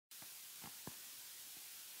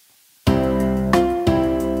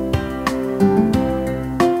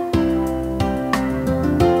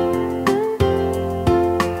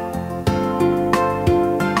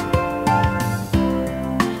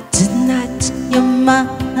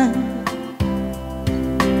mine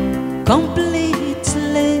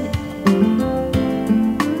completely.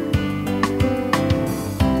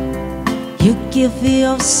 You give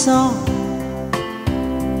your song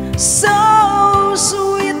so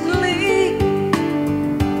sweetly.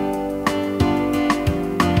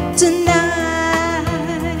 Tonight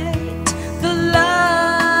the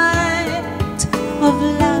light of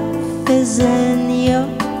love is in your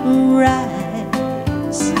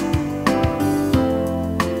eyes.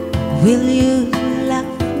 Will you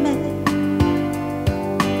love me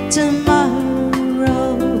tomorrow?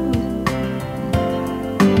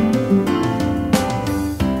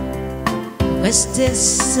 Was this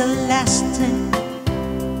a lasting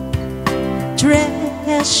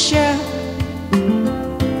treasure?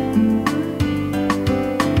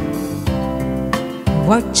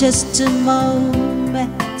 Or just a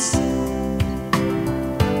moment's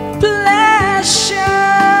pleasure?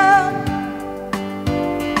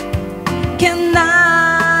 Can I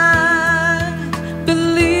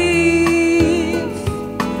believe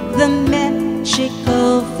the magic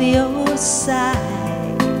of your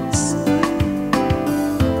sighs?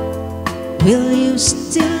 Will you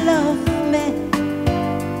still love me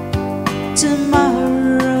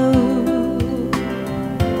tomorrow?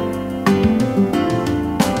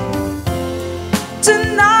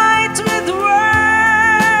 Tonight with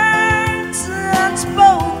words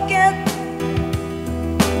unspoken,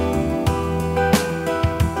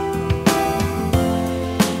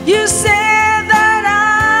 you say that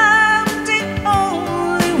I'm the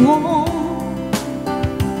only one.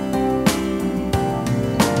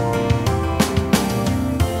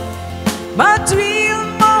 But will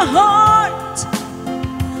my heart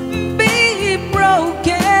be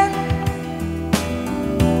broken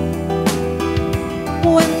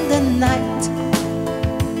when the night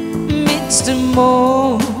meets the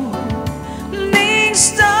morning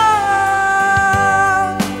star?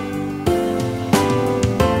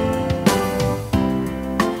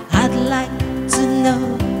 I'd like to know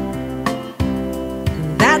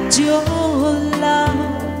that your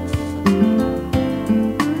love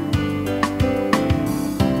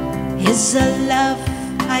is a love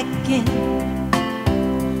I can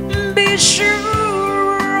be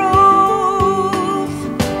sure of.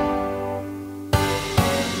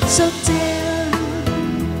 So tell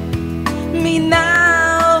me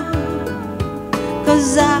now, 'cause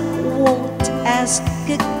I won't ask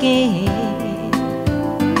again.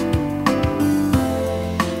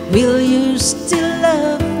 Will you still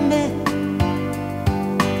love me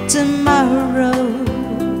tomorrow?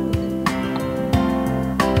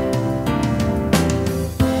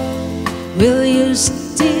 Will you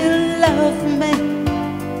still love me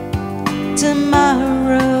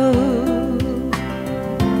tomorrow?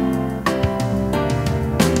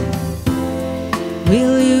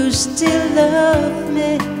 Will you still love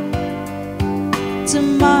me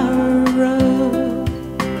tomorrow?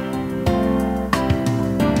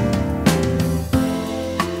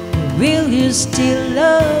 Will you still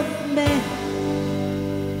love me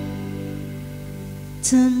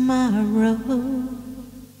tomorrow?